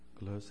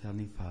Lord,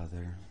 Heavenly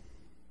Father,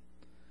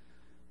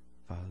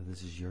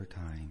 this is your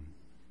time.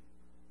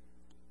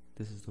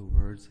 This is the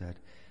words that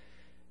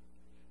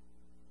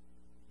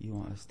you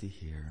want us to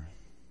hear.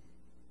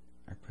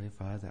 I pray,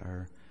 Father, that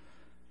our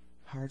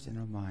hearts and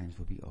our minds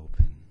will be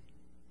open.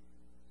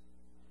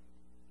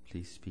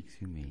 Please speak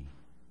through me.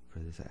 For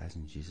this I ask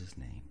in Jesus'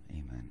 name.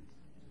 Amen.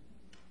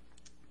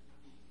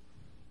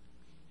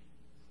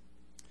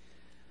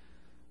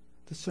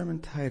 The sermon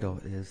title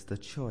is "The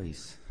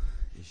Choice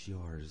is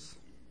Yours."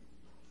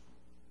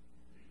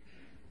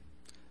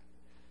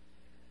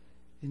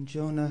 In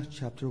Jonah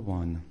chapter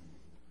 1.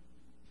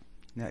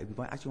 Now, if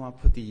you actually want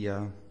to put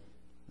the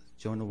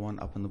Jonah 1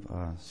 up on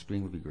the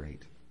screen, would be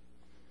great.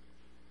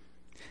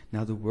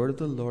 Now the word of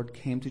the Lord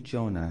came to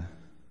Jonah,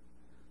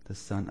 the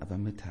son of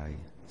Amittai,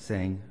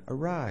 saying,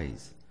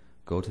 "Arise,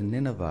 go to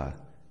Nineveh,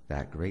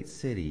 that great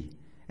city,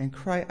 and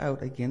cry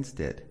out against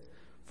it,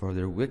 for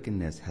their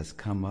wickedness has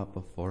come up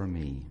before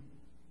me."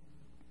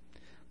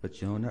 But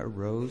Jonah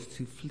arose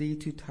to flee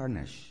to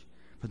Tarshish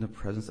from the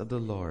presence of the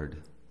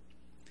Lord.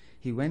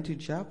 He went to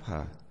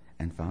Joppa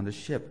and found a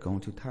ship going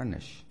to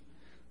Tarshish.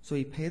 So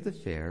he paid the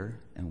fare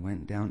and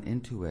went down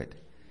into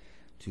it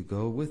to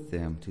go with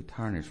them to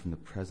Tarshish from the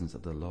presence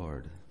of the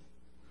Lord.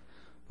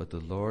 But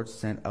the Lord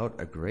sent out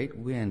a great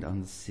wind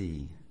on the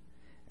sea,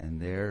 and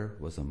there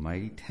was a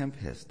mighty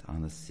tempest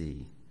on the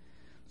sea,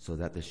 so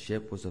that the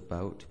ship was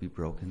about to be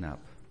broken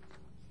up.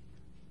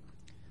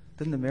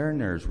 Then the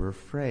mariners were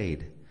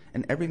afraid,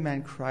 and every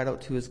man cried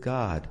out to his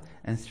God,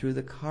 and threw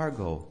the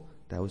cargo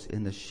that was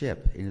in the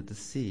ship into the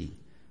sea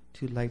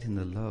to lighten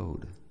the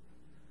load.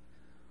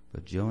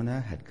 But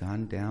Jonah had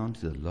gone down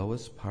to the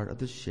lowest part of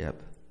the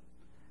ship,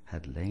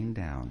 had lain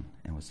down,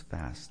 and was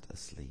fast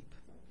asleep.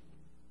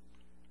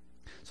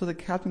 So the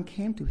captain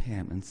came to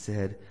him and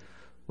said,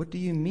 "What do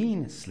you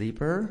mean,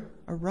 sleeper?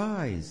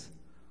 Arise,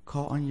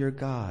 call on your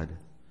God.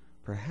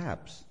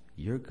 Perhaps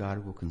your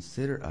God will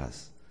consider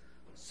us,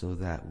 so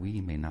that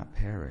we may not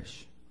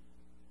perish."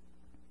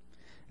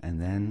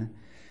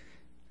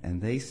 And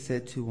they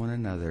said to one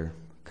another,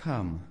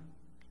 "Come,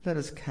 let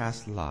us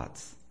cast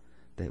lots,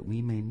 that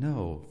we may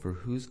know for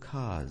whose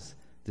cause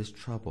this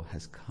trouble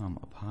has come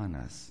upon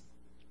us."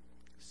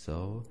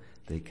 So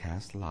they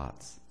cast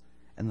lots,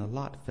 and the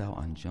lot fell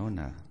on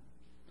Jonah.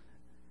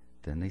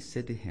 Then they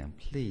said to him,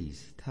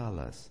 "Please tell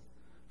us,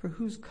 for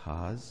whose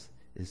cause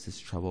is this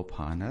trouble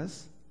upon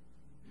us?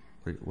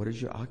 What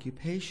is your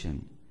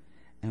occupation,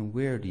 and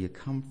where do you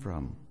come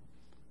from?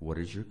 What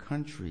is your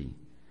country,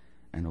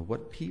 and of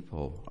what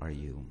people are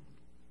you?"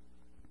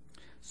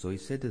 So he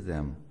said to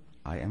them,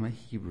 "I am a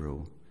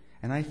Hebrew,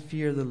 and I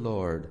fear the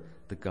Lord,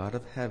 the God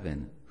of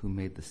heaven, who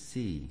made the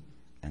sea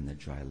and the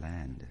dry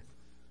land."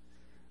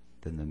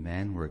 Then the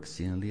men were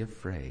exceedingly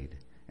afraid,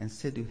 and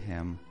said to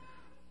him,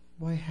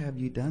 "Why have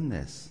you done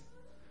this?"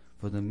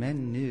 For the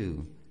men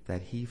knew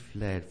that he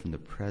fled from the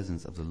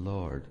presence of the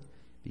Lord,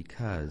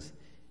 because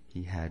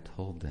he had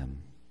told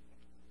them.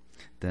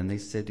 Then they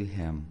said to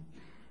him,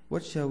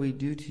 "What shall we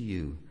do to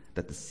you,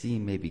 that the sea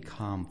may be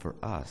calm for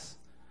us?"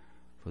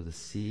 For the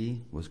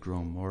sea was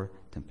grown more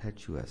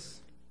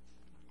tempestuous.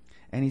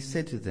 And he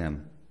said to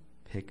them,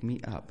 "Pick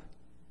me up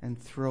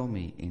and throw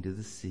me into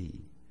the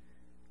sea.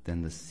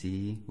 Then the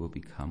sea will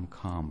become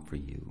calm for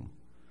you.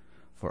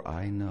 For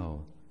I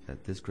know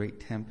that this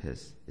great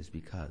tempest is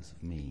because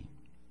of me."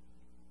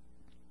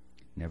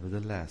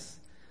 Nevertheless,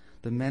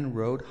 the men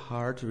rowed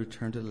hard to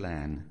return to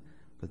land,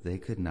 but they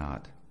could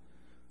not,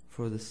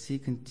 for the sea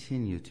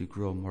continued to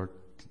grow more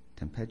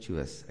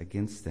tempestuous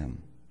against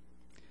them.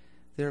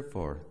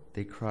 Therefore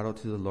they cried out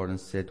to the Lord and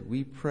said,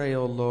 "We pray,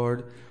 O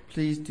Lord,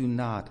 please do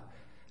not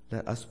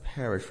let us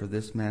perish for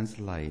this man's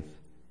life,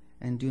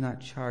 and do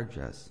not charge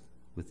us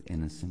with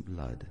innocent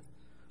blood.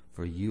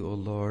 For you, O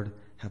Lord,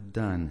 have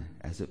done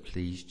as it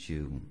pleased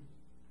you."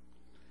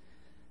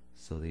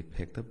 So they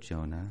picked up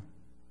Jonah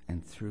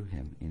and threw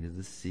him into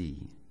the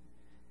sea,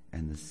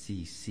 and the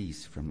sea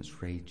ceased from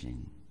its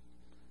raging.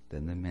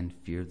 Then the men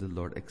feared the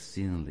Lord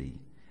exceedingly,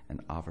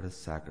 and offered a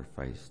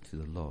sacrifice to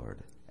the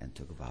Lord, and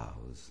took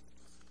vows.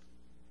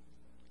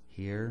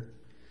 Here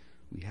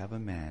we have a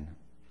man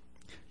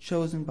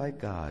chosen by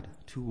God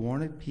to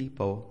warn a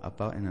people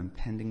about an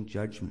impending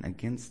judgment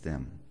against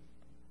them.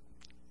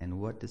 And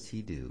what does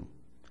he do?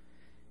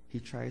 He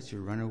tries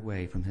to run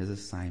away from his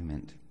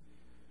assignment,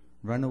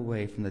 run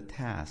away from the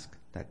task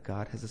that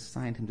God has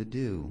assigned him to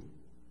do.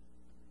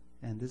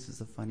 And this is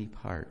the funny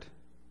part.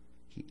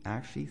 He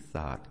actually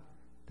thought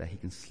that he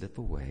can slip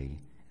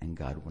away and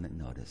God wouldn't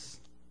notice.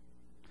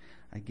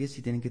 I guess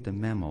he didn't get the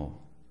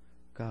memo.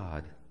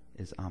 God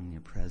is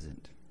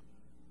omnipresent.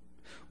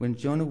 When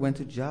Jonah went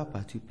to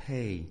Joppa to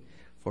pay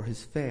for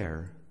his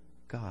fare,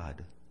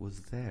 God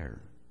was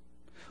there.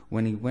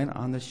 When he went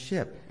on the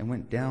ship and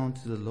went down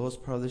to the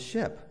lowest part of the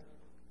ship,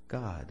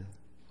 God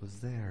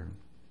was there.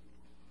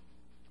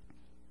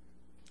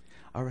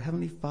 Our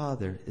Heavenly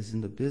Father is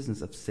in the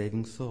business of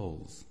saving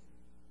souls.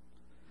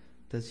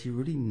 Does he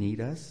really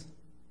need us,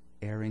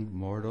 erring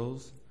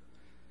mortals,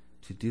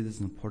 to do this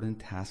important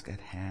task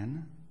at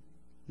hand?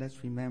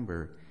 Let's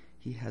remember,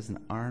 he has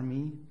an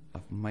army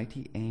of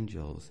mighty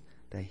angels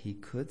that he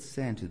could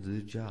send to do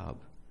the job,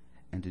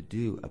 and to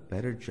do a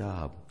better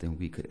job than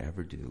we could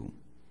ever do.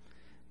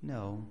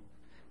 No,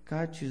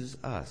 God chooses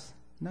us,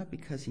 not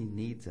because he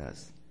needs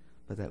us,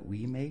 but that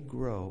we may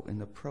grow in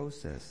the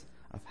process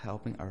of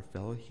helping our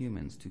fellow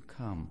humans to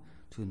come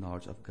to a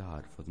knowledge of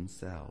God for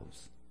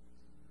themselves.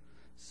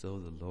 So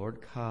the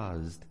Lord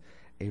caused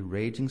a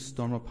raging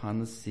storm upon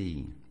the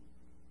sea.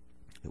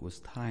 It was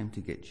time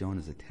to get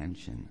Jonah's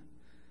attention.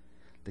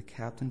 The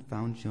captain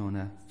found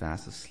Jonah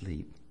fast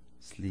asleep,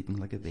 sleeping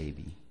like a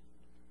baby.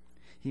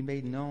 He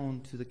made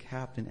known to the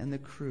captain and the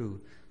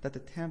crew that the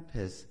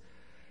tempest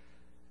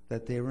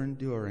that they were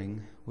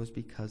enduring was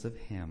because of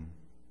him.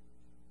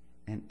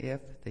 And if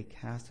they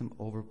cast him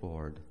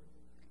overboard,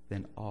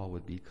 then all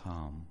would be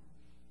calm.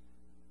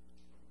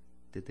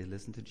 Did they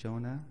listen to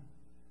Jonah?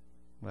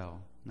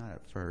 Well, not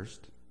at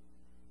first.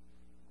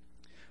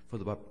 For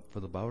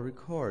the Bible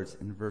records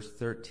in verse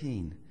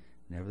 13,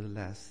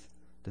 nevertheless,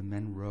 the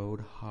men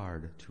rowed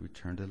hard to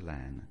return to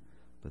land,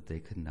 but they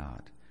could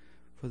not,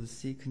 for the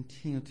sea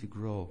continued to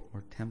grow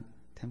more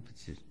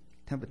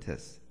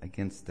tempestuous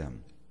against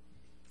them.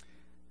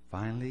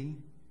 Finally,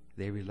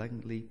 they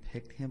reluctantly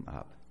picked him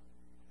up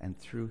and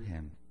threw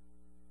him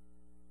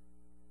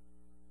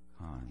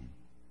on.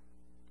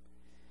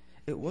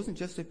 It wasn't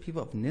just the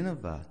people of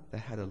Nineveh that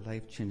had a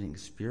life-changing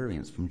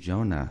experience from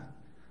Jonah.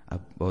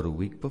 About a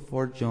week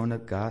before Jonah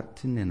got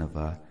to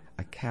Nineveh,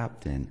 a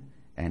captain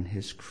and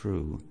his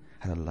crew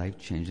had a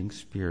life-changing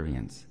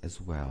experience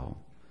as well,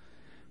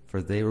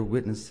 for they were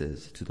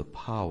witnesses to the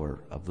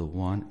power of the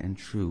one and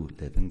true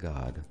living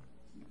God.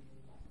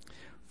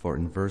 For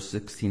in verse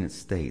 16 it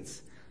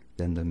states,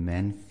 "Then the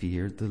men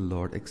feared the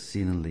Lord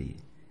exceedingly,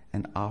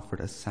 and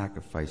offered a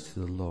sacrifice to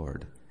the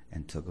Lord,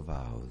 and took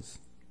vows."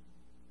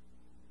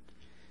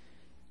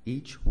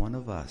 Each one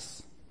of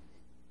us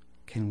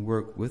can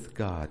work with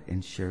God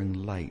in sharing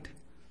light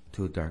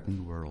to a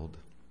darkened world.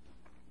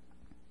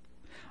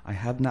 I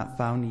have not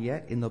found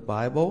yet in the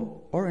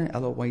Bible or in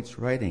Ellen White's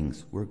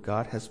writings where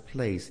God has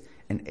placed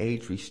an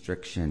age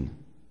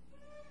restriction.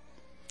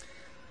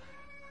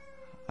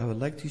 I would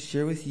like to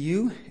share with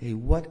you a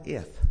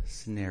what-if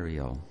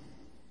scenario.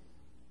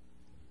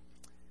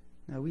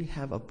 Now, we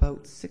have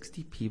about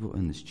 60 people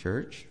in this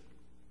church.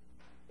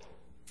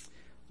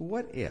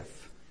 What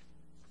if,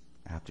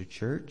 after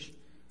church,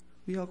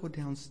 we all go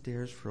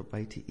downstairs for a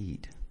bite to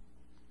eat,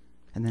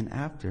 and then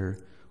after,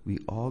 we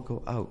all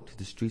go out to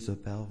the streets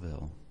of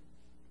Belleville?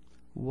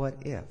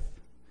 What if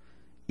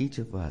each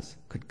of us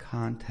could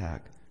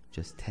contact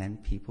just 10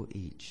 people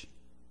each,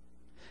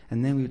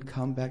 and then we would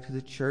come back to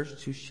the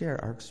church to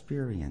share our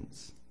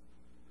experience?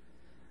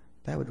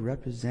 That would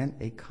represent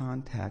a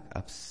contact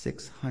of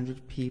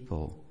 600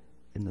 people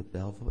in the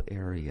Belleville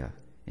area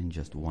in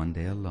just one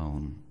day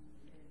alone.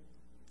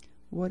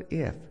 What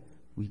if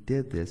we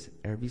did this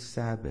every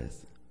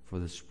Sabbath for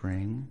the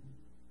spring,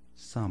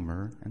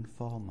 summer, and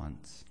fall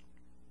months?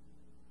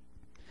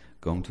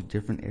 Going to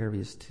different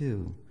areas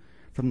too.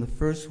 From the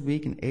first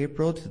week in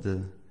April to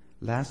the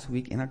last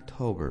week in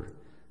October,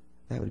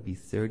 that would be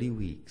 30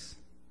 weeks.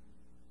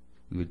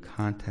 We would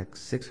contact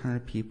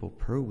 600 people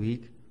per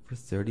week for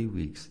 30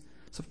 weeks,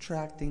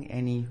 subtracting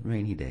any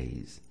rainy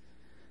days.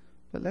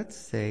 But let's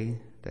say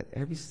that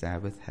every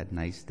Sabbath had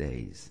nice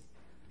days.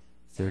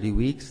 30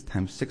 weeks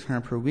times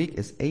 600 per week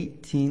is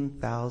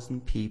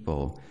 18,000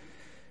 people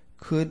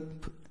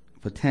could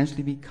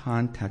potentially be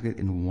contacted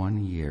in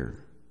 1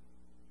 year.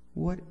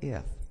 What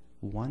if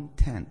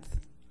 1/10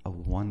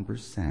 of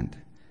 1%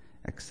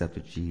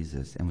 accepted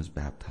Jesus and was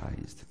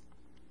baptized?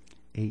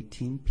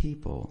 18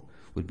 people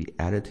would be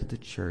added to the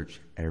church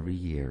every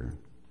year.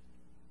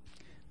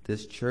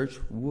 This church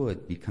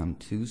would become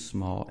too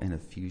small in a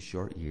few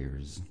short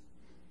years.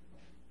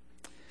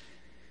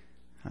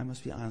 I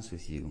must be honest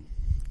with you.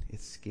 It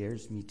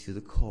scares me to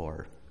the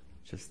core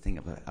just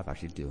thinking of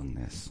actually doing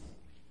this.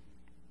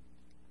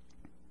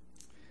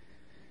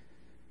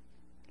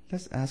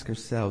 Let's ask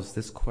ourselves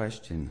this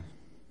question.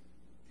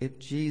 If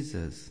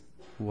Jesus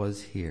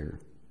was here,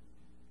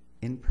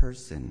 in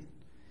person,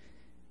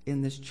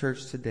 in this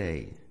church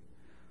today,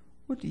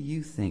 what do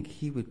you think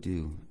he would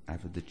do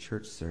after the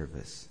church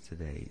service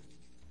today?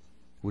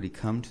 Would he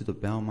come to the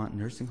Belmont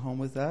Nursing Home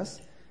with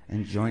us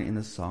and join in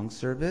the song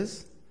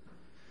service?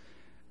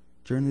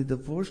 During the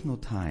devotional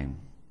time,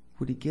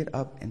 would he get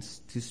up and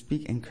to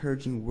speak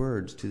encouraging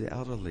words to the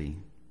elderly?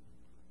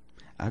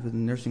 After the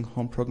nursing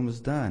home program was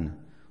done,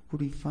 would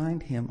we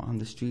find him on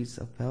the streets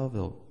of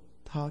Belleville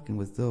talking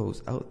with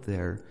those out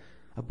there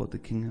about the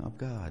kingdom of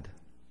God?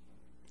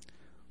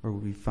 Or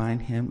would we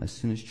find him as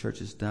soon as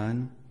church is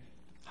done,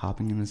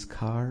 hopping in his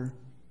car,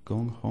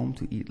 going home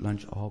to eat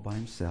lunch all by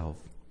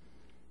himself?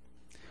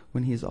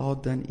 When he is all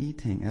done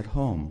eating at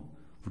home,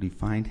 would we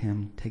find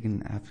him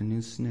taking an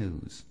afternoon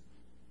snooze?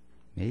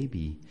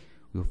 Maybe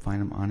we'll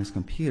find him on his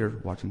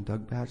computer watching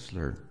Doug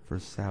Batchelor for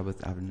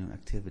Sabbath afternoon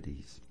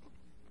activities.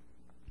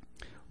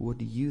 What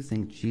do you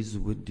think Jesus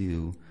would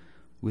do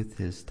with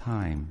his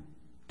time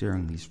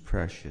during these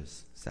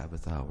precious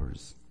Sabbath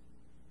hours?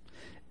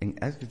 In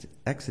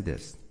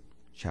Exodus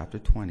chapter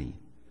 20,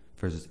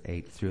 verses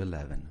 8 through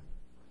 11.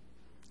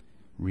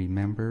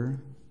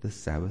 Remember the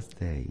Sabbath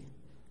day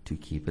to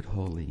keep it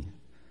holy.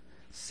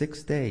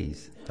 6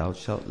 days thou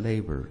shalt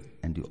labor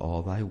and do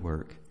all thy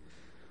work,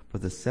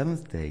 but the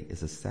seventh day is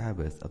the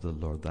Sabbath of the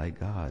Lord thy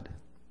God.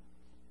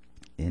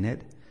 In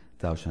it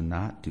thou shalt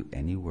not do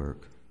any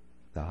work,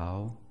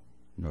 thou,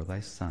 nor thy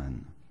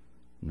son,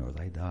 nor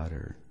thy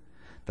daughter,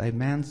 thy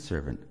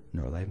manservant,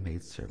 nor thy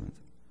maidservant,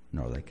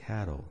 nor thy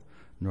cattle,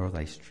 nor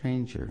thy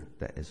stranger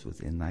that is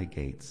within thy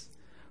gates.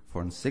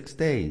 For in 6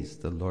 days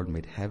the Lord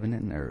made heaven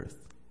and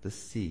earth, the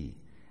sea,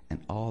 and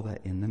all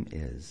that in them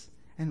is,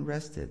 and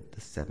rested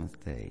the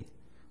seventh day.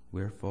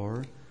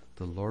 Wherefore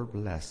the Lord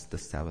blessed the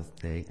Sabbath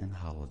day and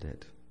hallowed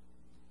it.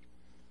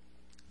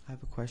 I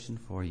have a question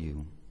for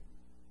you.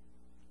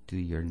 Do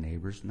your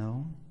neighbors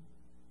know?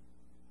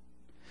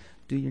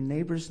 Do your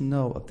neighbors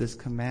know of this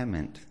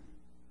commandment?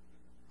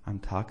 I'm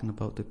talking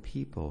about the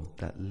people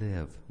that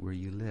live where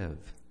you live.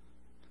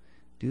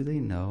 Do they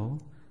know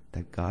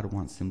that God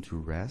wants them to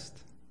rest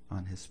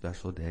on his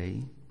special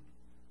day?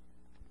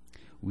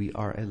 We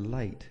are a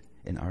light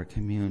in our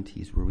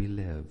communities where we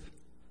live.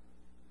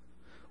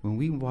 When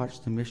we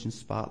watch the Mission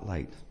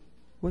Spotlight,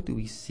 what do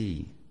we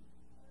see?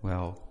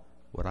 Well,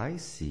 what I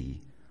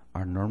see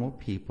are normal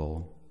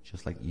people,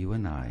 just like you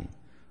and I,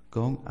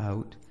 going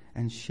out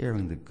and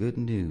sharing the good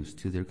news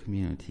to their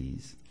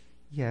communities.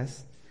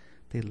 Yes,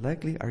 they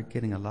likely are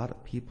getting a lot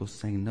of people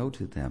saying no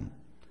to them,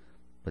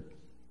 but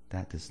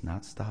that does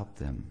not stop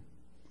them.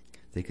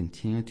 They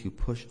continue to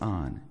push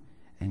on,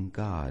 and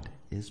God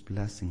is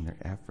blessing their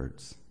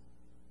efforts.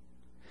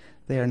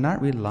 They are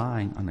not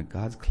relying on a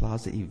God's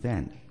Closet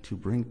event to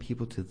bring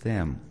people to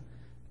them.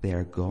 They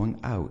are going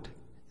out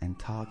and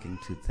talking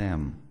to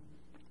them.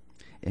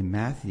 In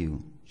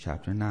Matthew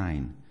chapter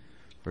 9,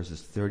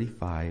 verses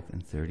 35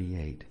 and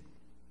 38.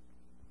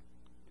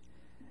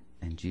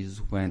 And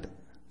Jesus went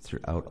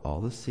throughout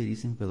all the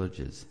cities and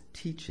villages,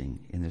 teaching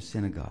in their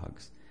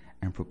synagogues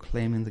and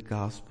proclaiming the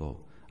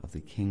gospel of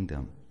the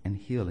kingdom and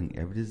healing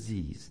every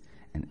disease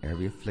and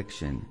every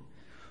affliction.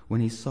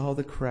 When he saw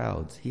the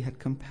crowds, he had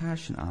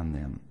compassion on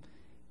them,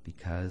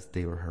 because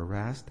they were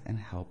harassed and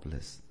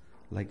helpless,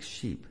 like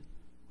sheep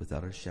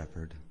without a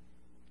shepherd.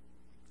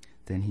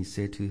 Then he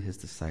said to his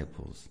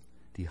disciples,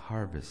 the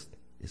harvest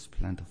is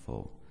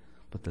plentiful,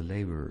 but the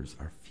laborers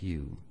are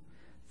few.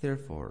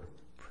 Therefore,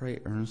 pray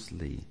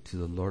earnestly to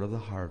the Lord of the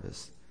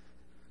harvest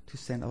to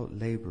send out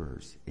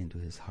laborers into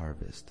his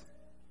harvest.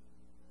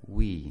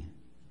 We,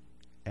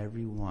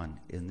 everyone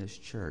in this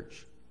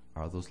church,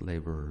 are those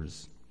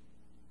laborers.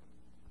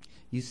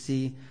 You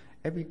see,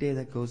 every day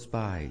that goes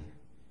by,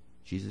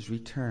 Jesus'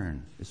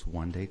 return is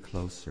one day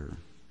closer.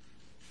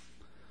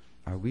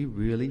 Are we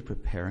really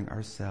preparing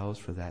ourselves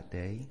for that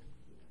day?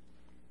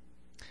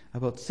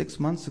 About 6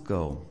 months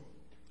ago,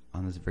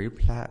 on this very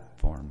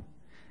platform,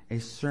 a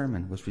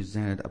sermon was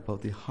presented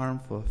about the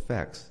harmful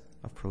effects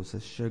of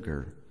processed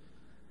sugar,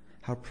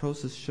 how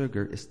processed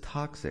sugar is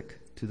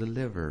toxic to the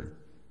liver.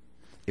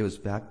 It was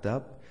backed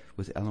up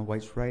with Ellen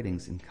White's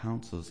writings in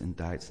Counsels in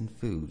Diets and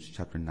Foods,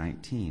 chapter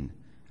 19.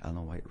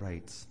 Ellen White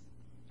writes,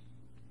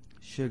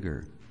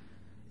 sugar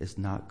is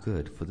not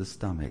good for the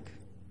stomach.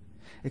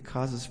 It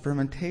causes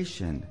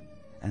fermentation,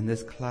 and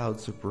this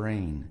clouds the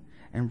brain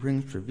and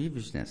brings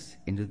peevishness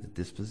into the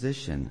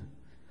disposition.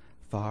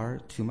 Far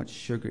too much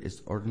sugar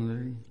is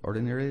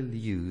ordinarily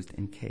used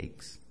in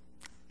cakes,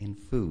 in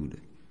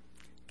food.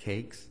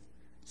 Cakes,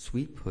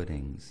 sweet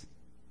puddings,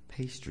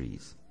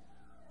 pastries,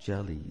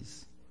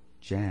 jellies,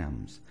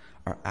 jams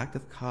are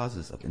active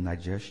causes of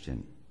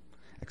indigestion.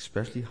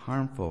 Especially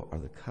harmful are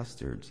the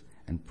custards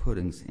and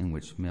puddings in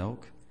which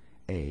milk,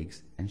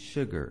 eggs, and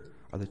sugar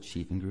are the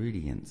chief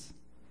ingredients.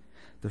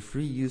 The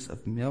free use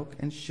of milk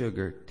and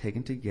sugar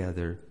taken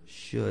together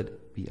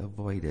should be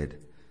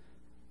avoided.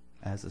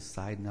 As a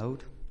side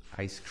note,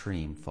 ice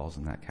cream falls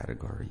in that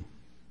category.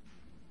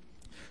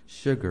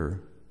 Sugar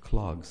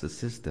clogs the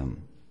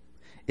system.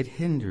 It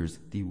hinders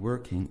the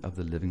working of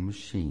the living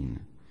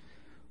machine.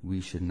 We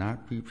should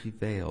not be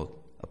prevailed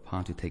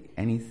upon to take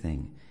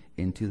anything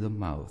into the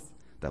mouth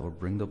that will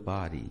bring the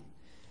body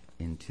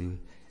into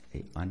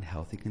an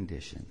unhealthy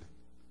condition,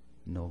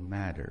 no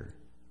matter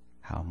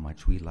how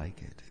much we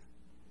like it.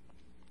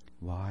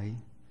 Why?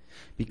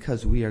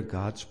 Because we are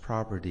God's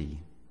property.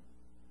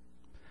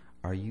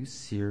 Are you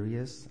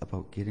serious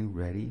about getting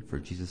ready for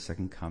Jesus'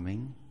 second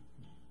coming?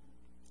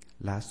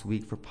 Last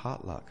week for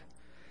potluck,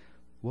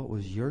 what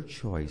was your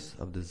choice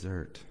of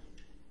dessert?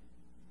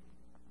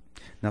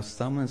 Now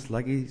someone is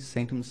likely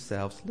saying to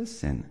themselves,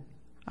 listen,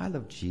 I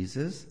love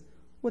Jesus.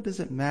 What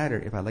does it matter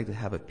if I like to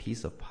have a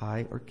piece of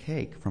pie or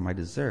cake for my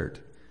dessert?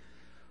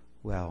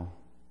 Well,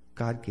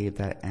 God gave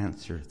that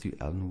answer through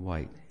Ellen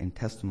White in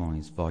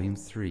Testimonies, Volume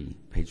 3,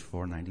 page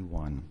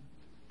 491.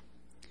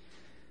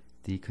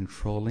 The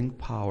controlling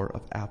power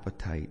of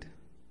appetite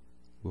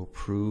will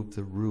prove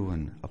the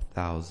ruin of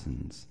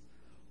thousands,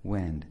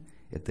 when,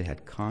 if they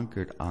had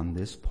conquered on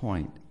this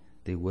point,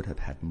 they would have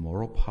had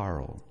moral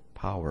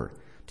power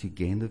to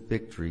gain the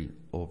victory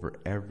over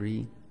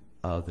every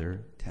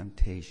other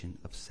temptation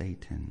of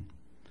Satan.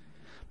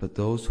 but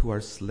those who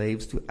are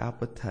slaves to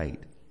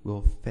appetite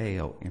will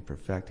fail in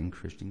perfecting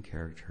Christian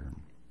character.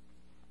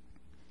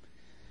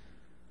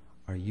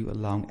 Are you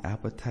allowing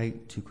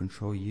appetite to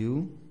control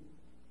you,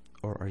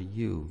 or are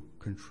you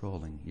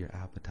controlling your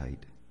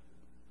appetite?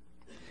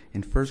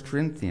 In 1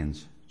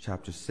 Corinthians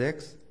chapter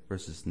 6,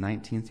 verses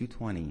 19 through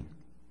 20,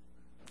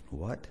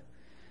 what?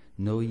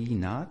 Know ye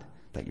not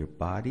that your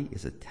body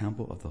is a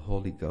temple of the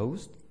Holy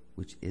Ghost,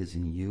 which is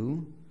in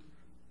you,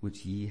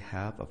 which ye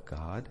have of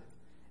God,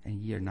 and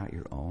ye are not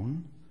your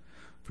own?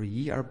 For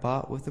ye are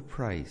bought with a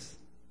price.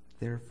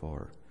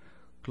 Therefore,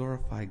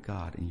 glorify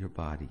God in your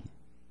body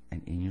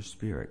and in your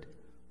spirit,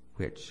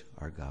 which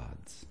are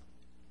God's.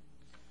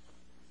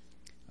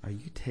 Are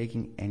you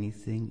taking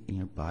anything in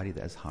your body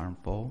that is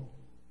harmful?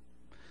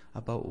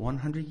 About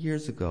 100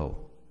 years ago,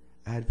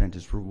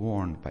 Adventists were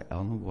warned by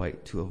Ellen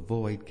White to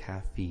avoid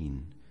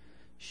caffeine.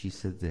 She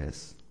said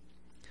this: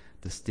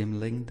 "The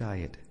stimulating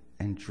diet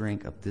and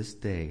drink of this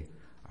day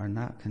are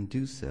not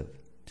conducive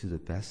to the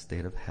best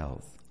state of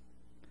health.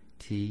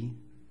 Tea,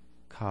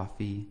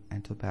 coffee,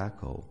 and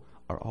tobacco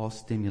are all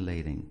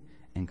stimulating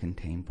and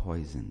contain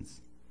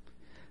poisons.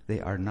 They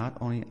are not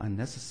only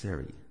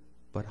unnecessary,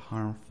 but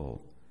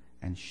harmful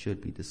and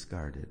should be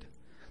discarded."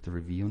 The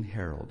Review and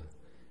Herald,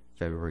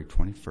 February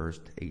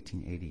 21st,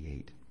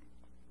 1888.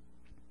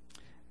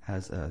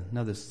 As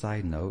another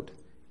side note,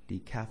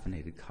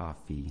 decaffeinated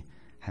coffee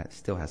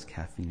still has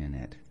caffeine in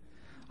it.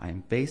 I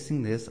am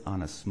basing this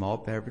on a small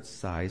beverage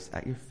size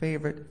at your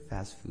favorite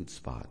fast food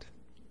spot.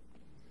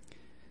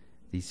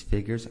 These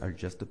figures are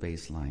just a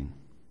baseline.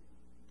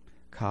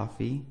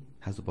 Coffee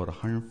has about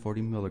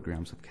 140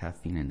 milligrams of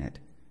caffeine in it.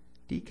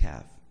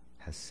 Decaf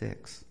has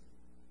 6.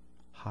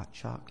 Hot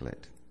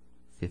chocolate,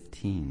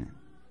 15.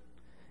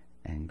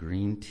 And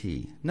green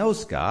tea. No,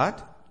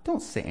 Scott,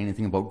 don't say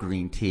anything about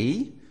green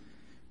tea.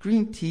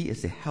 Green tea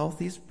is the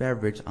healthiest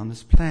beverage on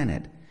this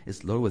planet.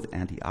 It's loaded with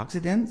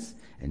antioxidants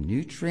and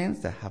nutrients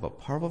that have a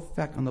powerful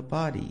effect on the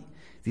body.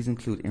 These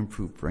include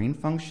improved brain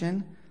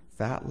function,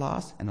 fat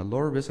loss, and a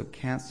lower risk of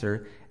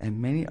cancer,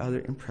 and many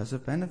other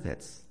impressive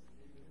benefits.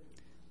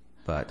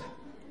 But,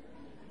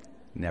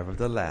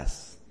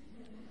 nevertheless,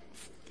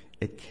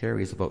 it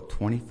carries about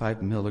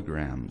 25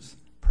 milligrams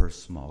per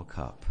small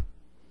cup.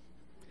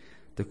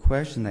 The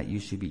question that you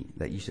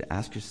should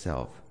ask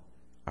yourself: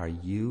 are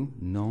you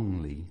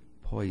knowingly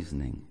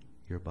poisoning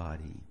your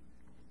body?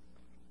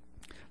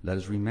 Let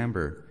us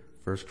remember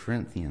 1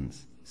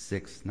 Corinthians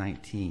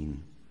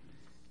 6:19.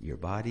 Your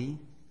body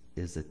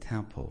is the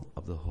temple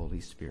of the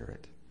Holy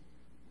Spirit.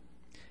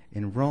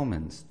 In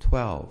Romans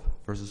 12,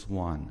 verses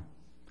 1,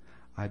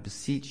 I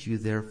beseech you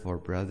therefore,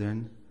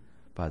 brethren,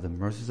 by the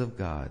mercies of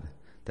God,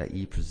 that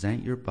ye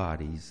present your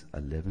bodies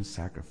a living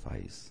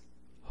sacrifice,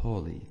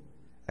 holy,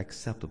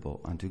 acceptable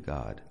unto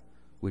God,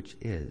 which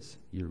is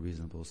your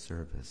reasonable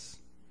service.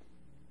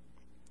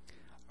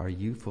 Are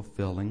you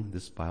fulfilling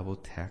this Bible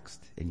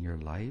text in your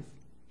life?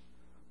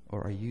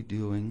 Or are you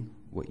doing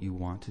what you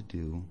want to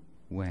do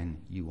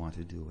when you want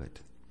to do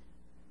it?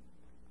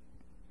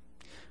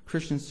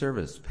 Christian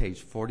Service,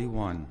 page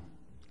 41,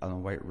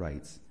 Ellen White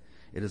writes,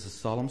 "It is a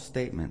solemn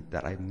statement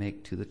that I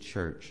make to the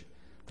church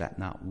that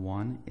not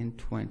 1 in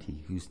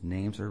 20 whose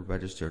names are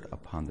registered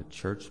upon the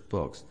church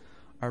books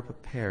are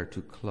prepared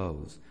to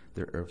close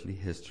their earthly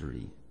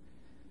history,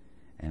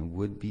 and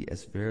would be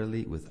as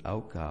verily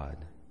without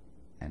God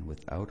and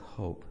without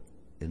hope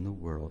in the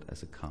world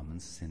as a common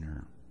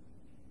sinner."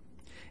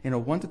 In a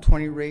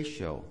 1-to-20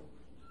 ratio,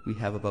 we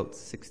have about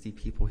 60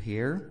 people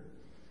here.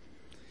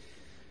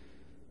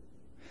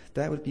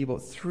 That would be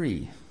about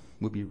 3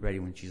 would be ready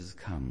when Jesus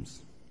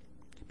comes.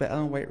 But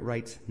Ellen White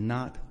writes,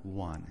 not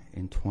 1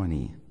 in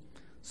 20,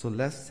 so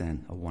less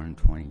than a 1 in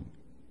 20.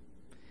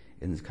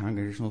 In this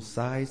congregational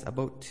size,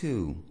 about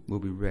 2 will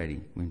be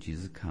ready when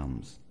Jesus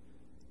comes.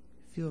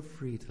 Feel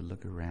free to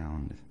look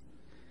around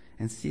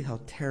and see how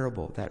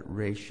terrible that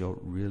ratio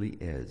really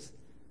is,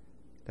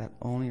 that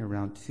only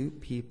around 2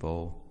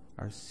 people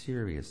are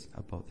serious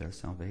about their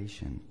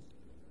salvation.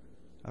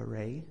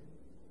 Ray,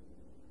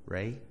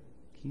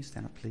 can you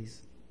stand up,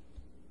 please?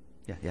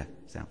 Yeah,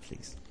 stand up,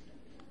 please.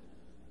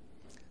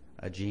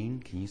 Jean,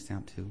 can you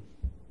stand up too?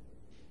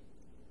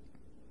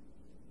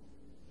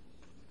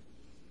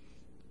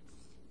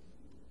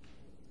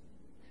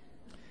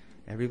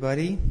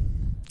 Everybody,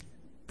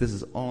 this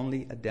is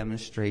only a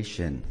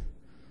demonstration.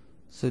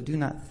 So do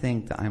not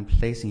think that I'm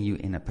placing you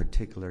in a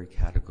particular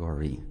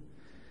category.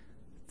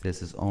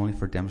 This is only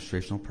for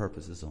demonstrational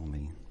purposes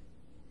only.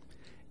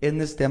 In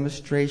this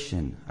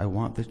demonstration, I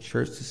want the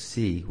church to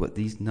see what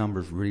these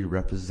numbers really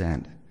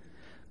represent.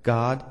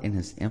 God, in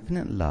his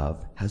infinite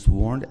love, has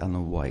warned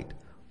Ellen White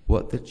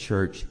what the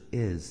church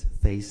is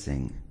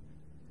facing.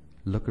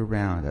 Look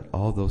around at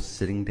all those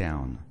sitting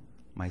down,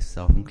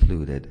 myself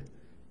included.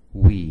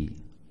 We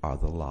are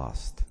the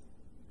lost.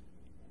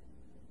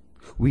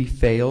 We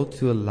fail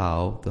to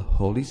allow the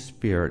Holy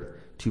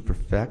Spirit to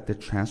perfect the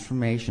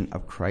transformation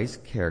of Christ's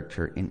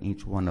character in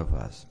each one of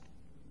us.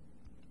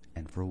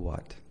 And for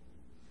what?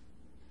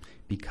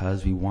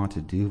 Because we want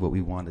to do what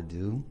we want to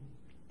do?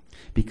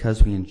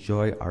 Because we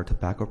enjoy our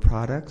tobacco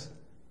products,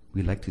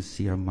 we like to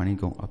see our money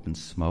go up in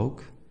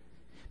smoke.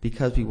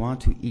 Because we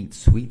want to eat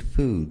sweet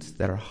foods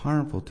that are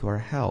harmful to our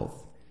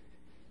health.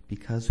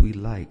 Because we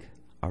like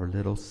our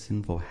little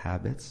sinful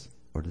habits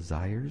or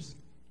desires.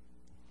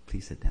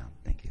 Please sit down.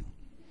 Thank you.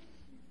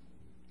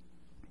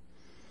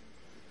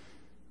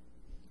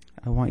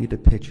 I want you to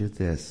picture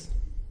this.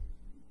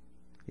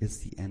 It's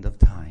the end of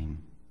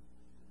time.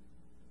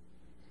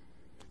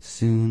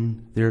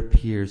 Soon there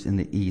appears in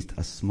the east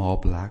a small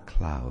black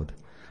cloud,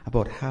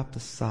 about half the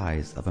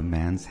size of a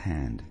man's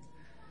hand.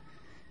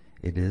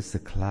 It is the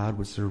cloud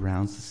which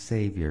surrounds the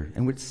Savior,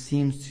 and which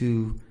seems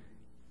in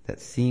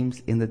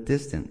the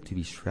distance to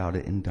be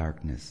shrouded in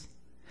darkness.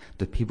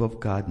 The people of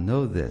God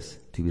know this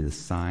to be the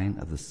sign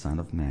of the Son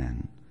of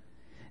Man.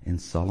 In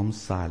solemn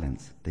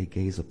silence they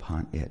gaze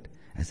upon it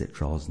as it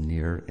draws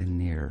nearer and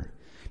nearer,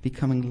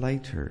 becoming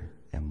lighter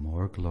and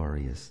more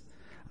glorious,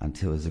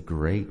 until it is a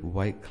great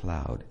white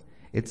cloud,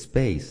 its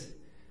base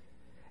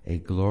a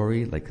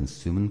glory like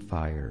consuming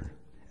fire,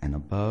 and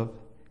above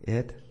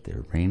it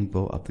the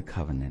rainbow of the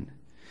covenant.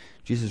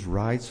 Jesus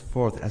rides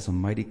forth as a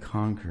mighty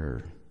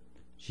conqueror.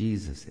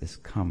 Jesus is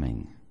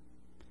coming.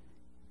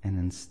 And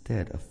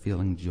instead of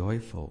feeling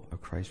joyful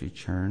of Christ's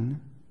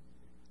return,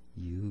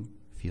 you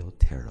feel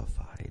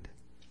terrified.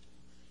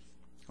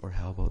 Or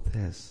how about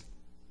this?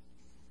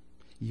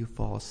 You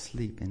fall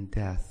asleep in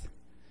death,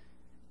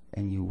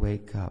 and you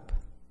wake up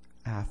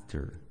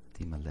after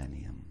the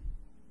millennium.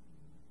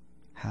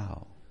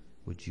 How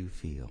would you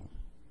feel?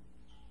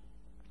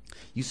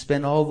 You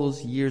spend all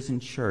those years in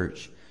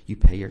church. You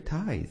pay your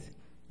tithe.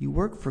 You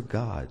work for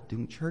God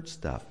doing church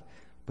stuff,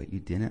 but you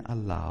didn't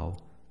allow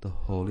the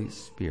Holy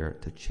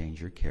Spirit to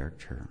change your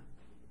character.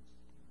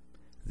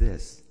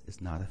 This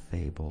is not a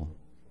fable.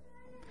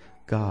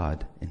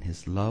 God, in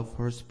his love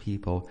for his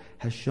people,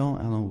 has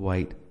shown Ellen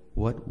White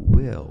what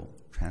will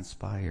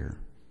transpire.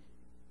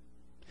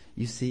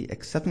 You see,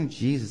 accepting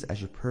Jesus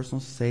as your personal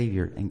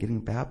Savior and getting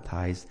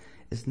baptized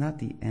is not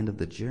the end of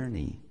the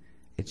journey.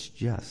 It's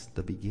just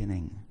the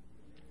beginning.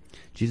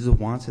 Jesus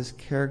wants his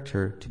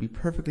character to be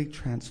perfectly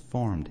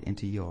transformed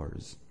into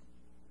yours.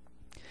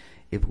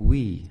 If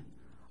we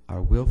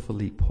are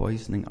willfully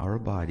poisoning our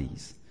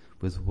bodies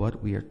with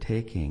what we are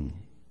taking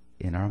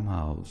in our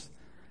mouths,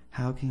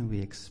 how can we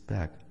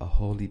expect a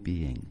holy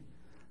being,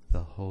 the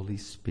Holy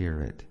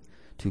Spirit,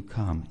 to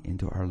come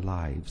into our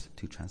lives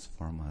to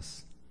transform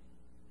us?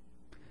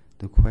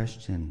 The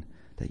question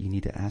that you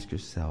need to ask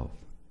yourself,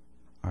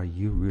 are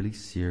you really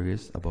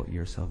serious about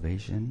your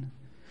salvation?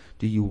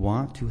 Do you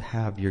want to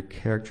have your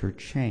character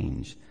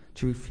changed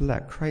to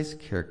reflect Christ's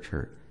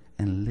character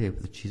and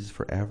live with Jesus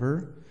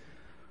forever?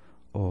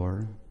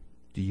 Or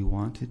do you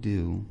want to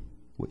do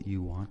what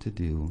you want to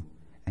do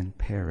and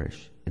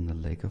perish in the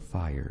lake of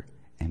fire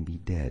and be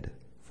dead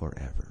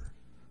forever?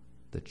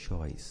 The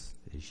choice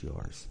is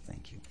yours.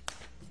 Thank you.